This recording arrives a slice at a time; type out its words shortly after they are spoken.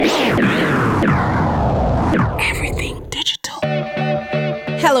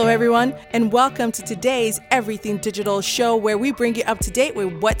everyone, and welcome to today's Everything Digital show, where we bring you up to date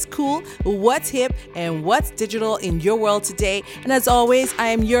with what's cool, what's hip, and what's digital in your world today. And as always, I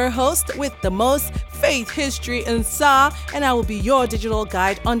am your host with the most faith, history, and SA, and I will be your digital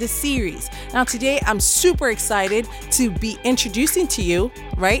guide on this series. Now, today, I'm super excited to be introducing to you,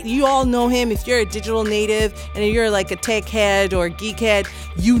 right? You all know him. If you're a digital native and you're like a tech head or geek head,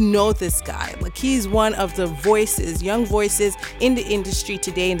 you know this guy. Like, he's one of the voices, young voices in the industry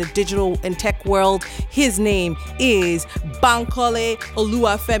today in the digital and tech world. His name is Bankole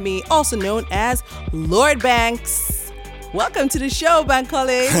Oluwafemi, also known as Lord Banks. Welcome to the show,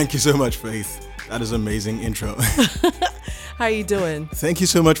 Bankole. Thank you so much, Faith. That is an amazing intro. How are you doing? Thank you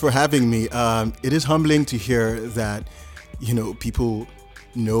so much for having me. It is humbling to hear that, people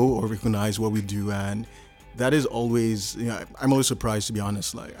know or recognize what we do, and that is always, I'm always surprised, to be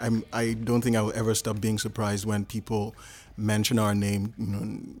honest. Like, I don't think I will ever stop being surprised when people mention our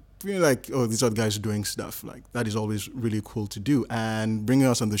name, feeling like, oh, these other guys are doing stuff. Like, that is always really cool to do. And bringing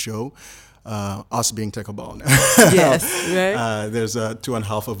us on the show, us being TechCabal now. Yes, right? There's two and a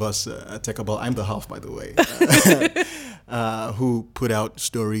half of us at TechCabal. I'm the half, by the way, who put out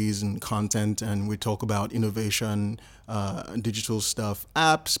stories and content, and we talk about innovation, digital stuff,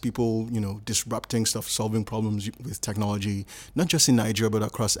 apps, people, disrupting stuff, solving problems with technology, not just in Nigeria, but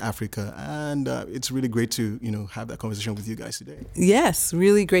across Africa. And it's really great to, have that conversation with you guys today. Yes,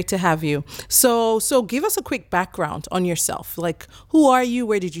 really great to have you. So give us a quick background on yourself. Like, who are you?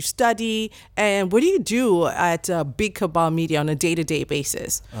 Where did you study? And what do you do at Big Cabal Media on a day-to-day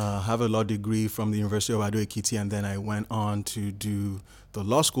basis? I have a law degree from the University of Ado-Ekiti, and then I went on to do the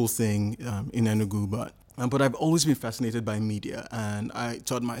law school thing in Enugu, but I've always been fascinated by media, and I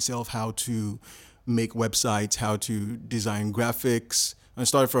taught myself how to make websites, how to design graphics. I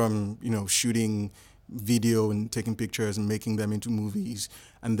started from, shooting video and taking pictures and making them into movies.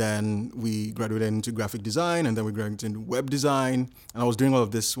 And then we graduated into graphic design, and then we graduated into web design. And I was doing all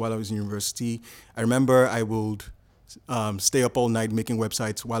of this while I was in university. I remember I would stay up all night making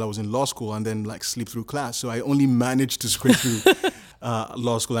websites while I was in law school, and then sleep through class. So I only managed to scrape through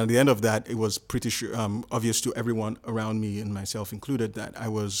law school. And at the end of that, it was pretty sure, obvious to everyone around me, and myself included, that I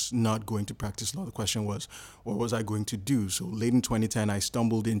was not going to practice law. The question was, what was I going to do? So late in 2010, I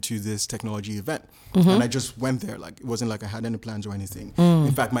stumbled into this technology event, and I just went there. It wasn't like I had any plans or anything.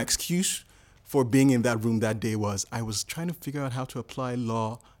 In fact, my excuse for being in that room that day was I was trying to figure out how to apply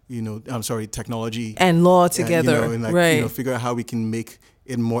law, technology and law together, and figure out how we can make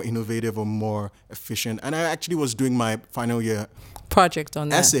it more innovative or more efficient. And I actually was doing my final year project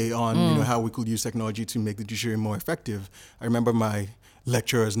on essay on how we could use technology to make the judiciary more effective. I remember my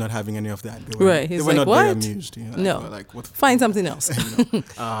lecturers not having any of that. They were not very amused. No, find something else.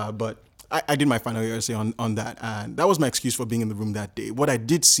 But I did my final year essay on that, and that was my excuse for being in the room that day. What I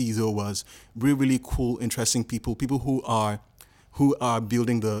did see, though, was really, really cool, interesting people who are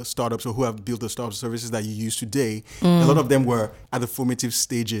building the startups, or who have built the startup services that you use today. A lot of them were at the formative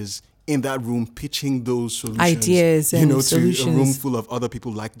stages in that room, pitching those solutions, ideas and solutions, to a room full of other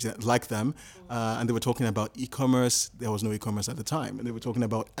people like them. And they were talking about e-commerce. There was no e-commerce at the time. And they were talking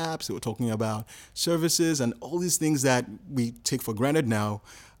about apps. They were talking about services and all these things that we take for granted now.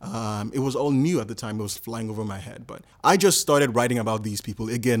 It was all new at the time. It was flying over my head. But I just started writing about these people.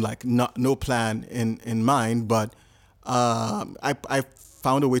 Again, no plan in mind, but I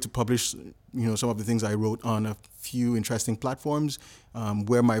found a way to publish, some of the things I wrote on a few interesting platforms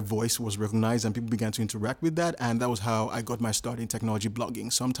where my voice was recognized, and people began to interact with that. And that was how I got my start in technology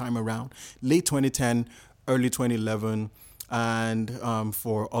blogging, sometime around late 2010, early 2011. And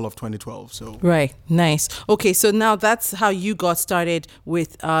for all of 2012. So right, nice. Okay, so now that's how you got started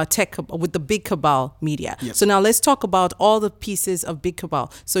with with the Big Cabal Media. Yes. So now let's talk about all the pieces of Big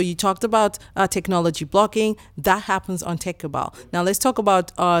Cabal. So you talked about technology blogging. That happens on TechCabal. Now let's talk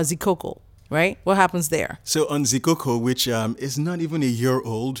about Zikoko. Right? What happens there? So on Zikoko, which is not even a year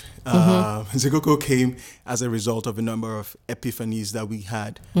old, Zikoko came as a result of a number of epiphanies that we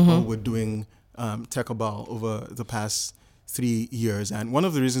had while we're doing TechCabal over the past 3 years. And one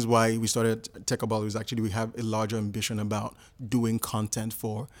of the reasons why we started TechCabal was actually we have a larger ambition about doing content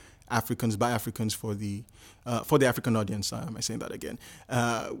for Africans, by Africans, for the African audience. Am I saying that again?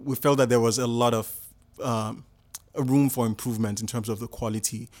 We felt that there was a lot of a room for improvement in terms of the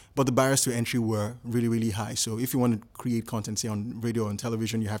quality, but the barriers to entry were really, really high. So if you want to create content, say on radio and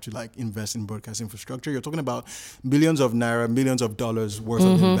television, you have to invest in broadcast infrastructure. You're talking about billions of naira, millions of dollars worth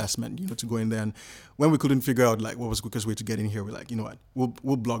of investment, to go in there. And when we couldn't figure out what was the quickest way to get in here, we're like, you know what,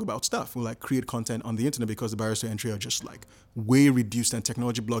 we'll blog about stuff. We'll create content on the internet because the barriers to entry are just way reduced, and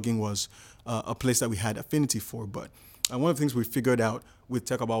technology blogging was a place that we had affinity for. But And one of the things we figured out with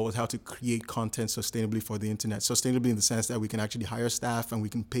TechCabal was how to create content sustainably for the internet. Sustainably in the sense that we can actually hire staff and we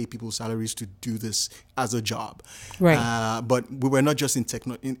can pay people salaries to do this as a job. Right. But we were not just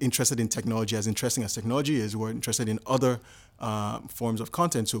interested in technology. As interesting as technology is, we're interested in other forms of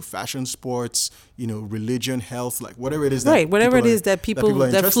content. So fashion, sports, religion, health, like whatever it is. Right. Whatever it is that people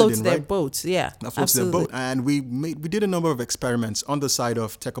that floats their boats. Yeah. That floats their boat. And we did a number of experiments on the side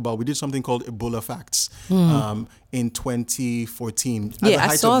of TechCabal. We did something called Ebola Facts in 2014. Yeah,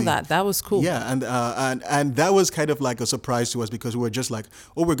 I saw that. That was cool. Yeah, and that was kind of like a surprise to us because we were just like,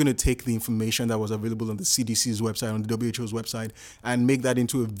 we're going to take the information that was available on the CDC's website, on the WHO's website, and make that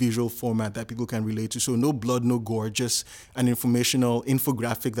into a visual format that people can relate to. So no blood, no gore, just an informational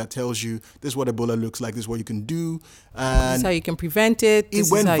infographic that tells you this is what Ebola looks like, this is what you can do. And this is how you can prevent it. It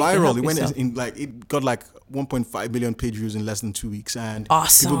went viral. It got like 1.5 million page views in less than 2 weeks, and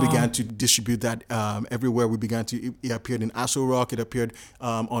awesome. People began to distribute that everywhere. It appeared in Aso Rock. It appeared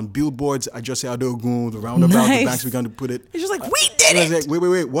on billboards. Ajose Adogun, the roundabout. The banks began to put it. It's just like, we did it. Like,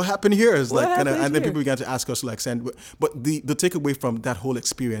 wait, what happened here? It's like, and then people began to ask us to like send. But the takeaway from that whole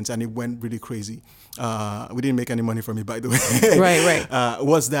experience, and it went really crazy. We didn't make any money from it, by the way. Right.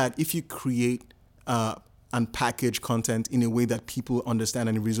 Was that if you create and package content in a way that people understand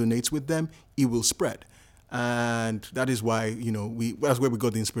and it resonates with them, it will spread. And that is why, that's where we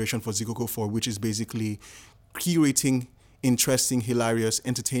got the inspiration for Zikoko 4, which is basically curating interesting, hilarious,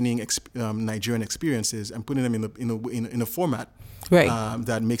 entertaining Nigerian experiences and putting them in a format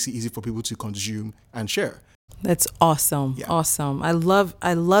that makes it easy for people to consume and share. That's awesome. Yeah. Awesome. I love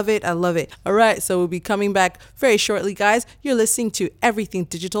it. All right. So we'll be coming back very shortly, guys. You're listening to Everything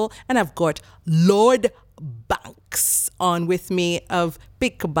Digital, and I've got Lord Banks on with me of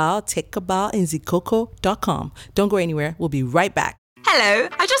TechCabal, and Zikoko.com. Don't go anywhere. We'll be right back. Hello,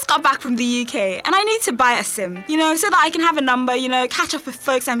 I just got back from the UK and I need to buy a SIM, so that I can have a number, catch up with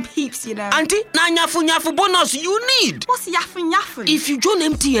folks and peeps, Auntie, na nyafu bonus you need. What's yafu? If you join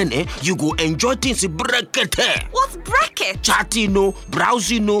MTN, you go enjoy things brekete. What's bracket? Chatting,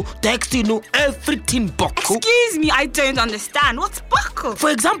 browsing, texting, everything buckle. Excuse me, I don't understand. What's buckle? For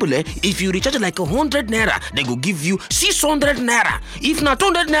example, if you recharge like 100 naira, they go give you 600 naira. If not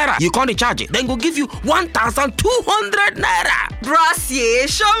 200 naira, you can't recharge it. Then go give you 1,200 naira. Bros,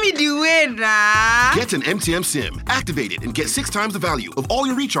 show me the way now. Get an MTN SIM, activate it, and get 6 times the value of all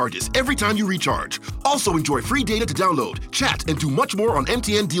your recharges every time you recharge. Also enjoy free data to download, chat, and do much more on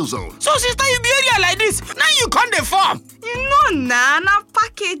MTN Deal Zone. So sister, you be area like this, now you can't deform. Now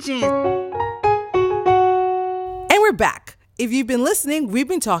packaging. And we're back. If you've been listening, we've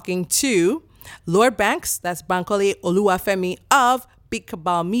been talking to Lord Banks, that's Bankole Oluwafemi of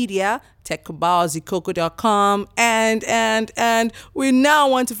TechCabal Media, TechCabal, Zikoko.com, and we now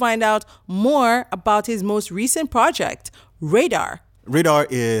want to find out more about his most recent project, Radar. Radar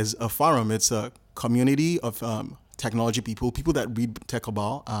is a forum. It's a community of technology people that read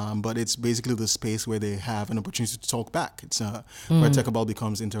TechCabal, but it's basically the space where they have an opportunity to talk back. It's where TechCabal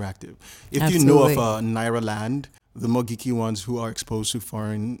becomes interactive. If Absolutely. You know of Naira Land, the more geeky ones who are exposed to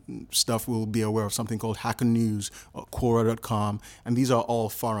foreign stuff will be aware of something called Hacker News or Quora.com. And these are all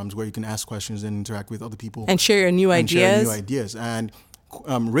forums where you can ask questions and interact with other people. And share your new ideas. And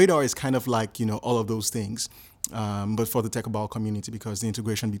Radar is kind of like, all of those things. But for the TechCabal community, because the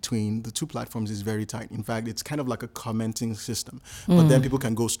integration between the two platforms is very tight. In fact, it's kind of like a commenting system. But then people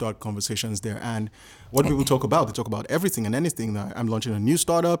can go start conversations there. And what people talk about, they talk about everything and anything. I'm launching a new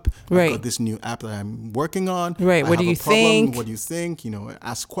startup. I've got this new app that I'm working on. Right. What do you think? What do you think?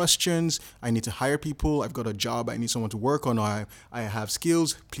 Ask questions. I need to hire people. I've got a job I need someone to work on. Or I have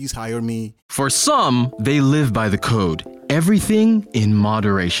skills. Please hire me. For some, they live by the code. Everything in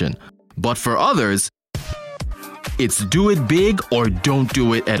moderation. But for others, it's do it big or don't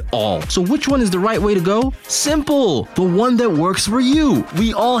do it at all. So which one is the right way to go? Simple. The one that works for you.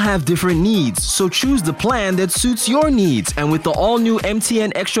 We all have different needs, so choose the plan that suits your needs. And with the all-new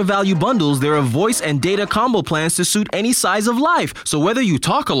MTN Extra Value Bundles, there are voice and data combo plans to suit any size of life. So whether you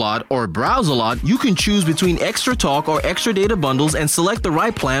talk a lot or browse a lot, you can choose between extra talk or extra data bundles and select the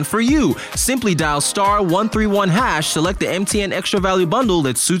right plan for you. Simply dial *131#, select the MTN Extra Value Bundle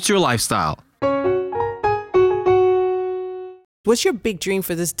that suits your lifestyle. What's your big dream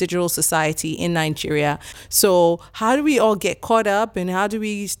for this digital society in Nigeria? So how do we all get caught up and how do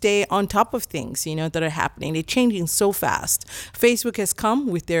we stay on top of things, that are happening? They're changing so fast. Facebook has come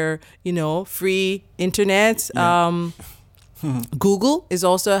with their, free internet. Yeah. Google is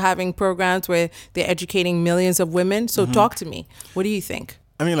also having programs where they're educating millions of women. So talk to me. What do you think?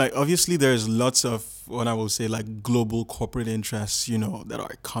 I mean, obviously there's lots of what I will say, like global corporate interests, that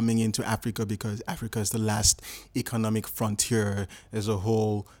are coming into Africa, because Africa is the last economic frontier. There's a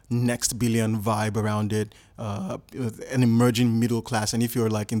whole next billion vibe around it, an emerging middle class. And if you're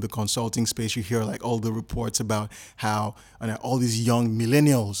like in the consulting space, you hear like all the reports about how all these young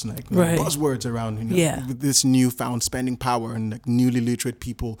millennials, like buzzwords around, with this newfound spending power and like newly literate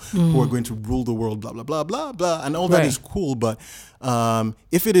people who are going to rule the world, blah, blah, blah, blah, blah. And all that is cool. But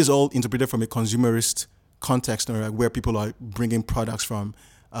if it is all interpreted from a consumerist context, or like where people are bringing products from,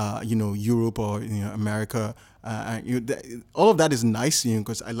 Europe or America, all of that is nice,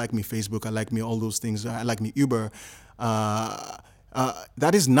 because I like me Facebook, I like me all those things, I like me Uber.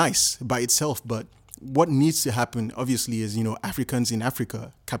 That is nice by itself, but what needs to happen, obviously, is Africans in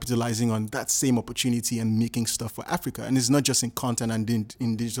Africa capitalizing on that same opportunity and making stuff for Africa. And it's not just in content and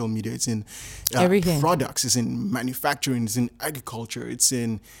in digital media; it's in everything. Products, it's in manufacturing, it's in agriculture, it's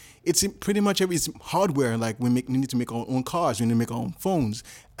in pretty much it's hardware. Like we need to make our own cars, we need to make our own phones,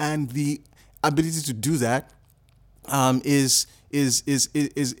 and the ability to do that is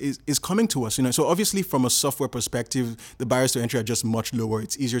coming to us. So obviously, from a software perspective, the barriers to entry are just much lower.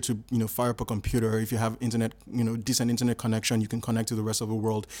 It's easier to fire up a computer. If you have internet, decent internet connection, you can connect to the rest of the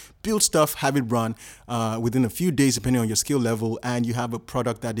world, build stuff, have it run within a few days, depending on your skill level, and you have a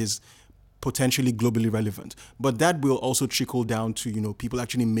product that is potentially globally relevant. But that will also trickle down to people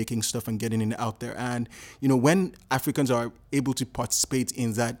actually making stuff and getting it out there. And when Africans are able to participate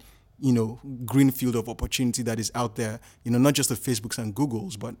in that green field of opportunity that is out there, not just the Facebooks and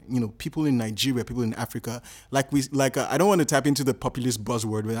Googles, but people in Nigeria, people in Africa, I don't want to tap into the populist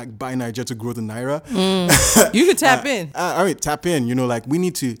buzzword, but like buy Niger to grow the Naira. You could tap in. All right, tap in. We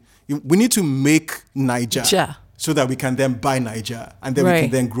need to make Niger. So that we can then buy Niger, and then we can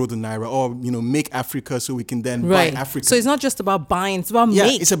then grow the Naira, or make Africa so we can then buy Africa. So it's not just about buying; it's about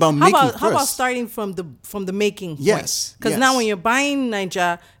making. It's about making. How about starting from the making? Yes, because now when you're buying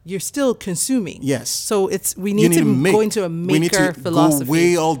Niger, you're still consuming. Yes. So we need to go into a maker philosophy. Go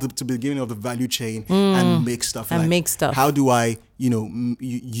way all to the beginning of the value chain and make stuff. How do I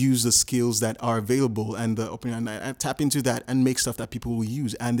use the skills that are available and the opinion, and tap into that and make stuff that people will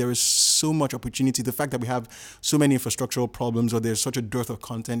use? And there is so much opportunity. The fact that we have so many infrastructural problems, or there's such a dearth of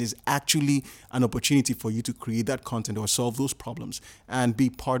content, is actually an opportunity for you to create that content or solve those problems and be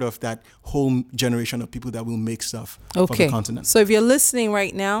part of that whole generation of people that will make stuff for the continent. So if you're listening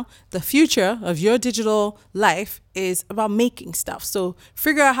right now, the future of your digital life is about making stuff. So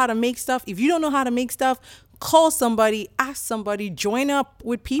figure out how to make stuff. If you don't know how to make stuff, call somebody, ask somebody, join up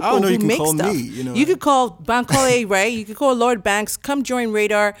with people who make stuff. You could call Bankole, right? You could call Lord Banks, come join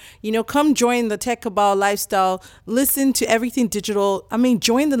Radar, come join the TechCabal lifestyle, listen to everything digital.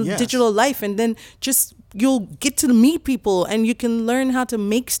 Join the digital life, and then you'll get to meet people and you can learn how to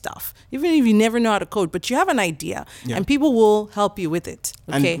make stuff, even if you never know how to code, but you have an idea and people will help you with it.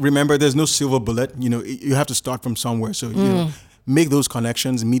 Okay? And remember, there's no silver bullet. You have to start from somewhere. So, make those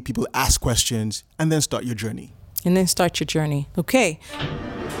connections, meet people, ask questions, and then start your journey. Okay.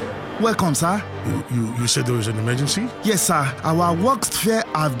 Welcome, sir. You said there was an emergency? Yes, sir. Our work sphere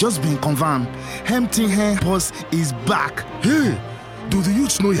have just been confirmed. MTN Pulse is back. Hey! Do the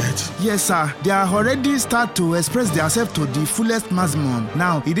youths know yet? Yes, sir. They are already start to express themselves to the fullest maximum.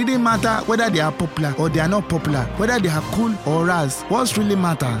 Now, it didn't matter whether they are popular or they are not popular, whether they are cool or ras. What's really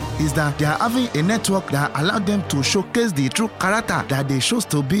matter is that they are having a network that allows them to showcase the true character that they shows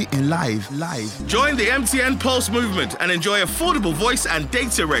to be in live. Join the MTN Pulse movement and enjoy affordable voice and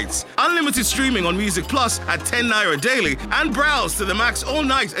data rates. Unlimited streaming on Music Plus at 10 Naira daily, and browse to the max all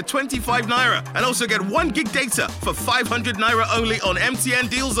night at 25 Naira. And also get 1 gig data for 500 Naira only on MTN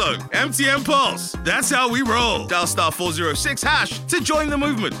Deal Zone. MTN Pulse. That's how we roll. Dial *406# to join the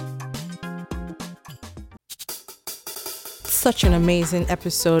movement. Such an amazing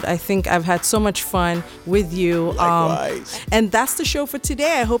episode. I think I've had so much fun with you. Likewise. And that's the show for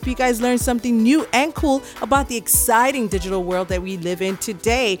today. I hope you guys learned something new and cool about the exciting digital world that we live in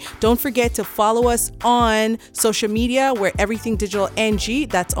today. Don't forget to follow us on social media. We're Everything Digital NG.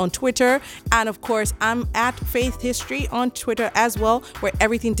 That's on Twitter. And of course, I'm at Faith History on Twitter as well. We're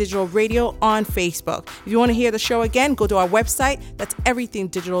Everything Digital Radio on Facebook. If you want to hear the show again, go to our website. That's Everything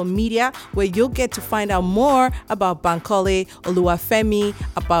Digital Media, where you'll get to find out more about Bankole Oluwafemi,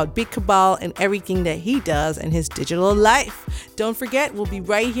 about TechCabal and everything that he does in his digital life. Don't forget, we'll be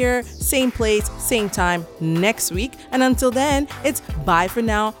right here, same place, same time next week. And until then, it's bye for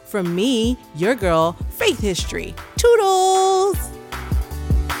now from me, your girl, Faith History. Toodles!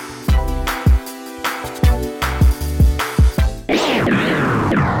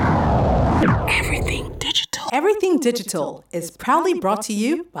 Everything Digital is proudly brought to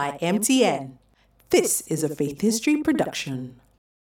you by MTN. This is a Faith History production.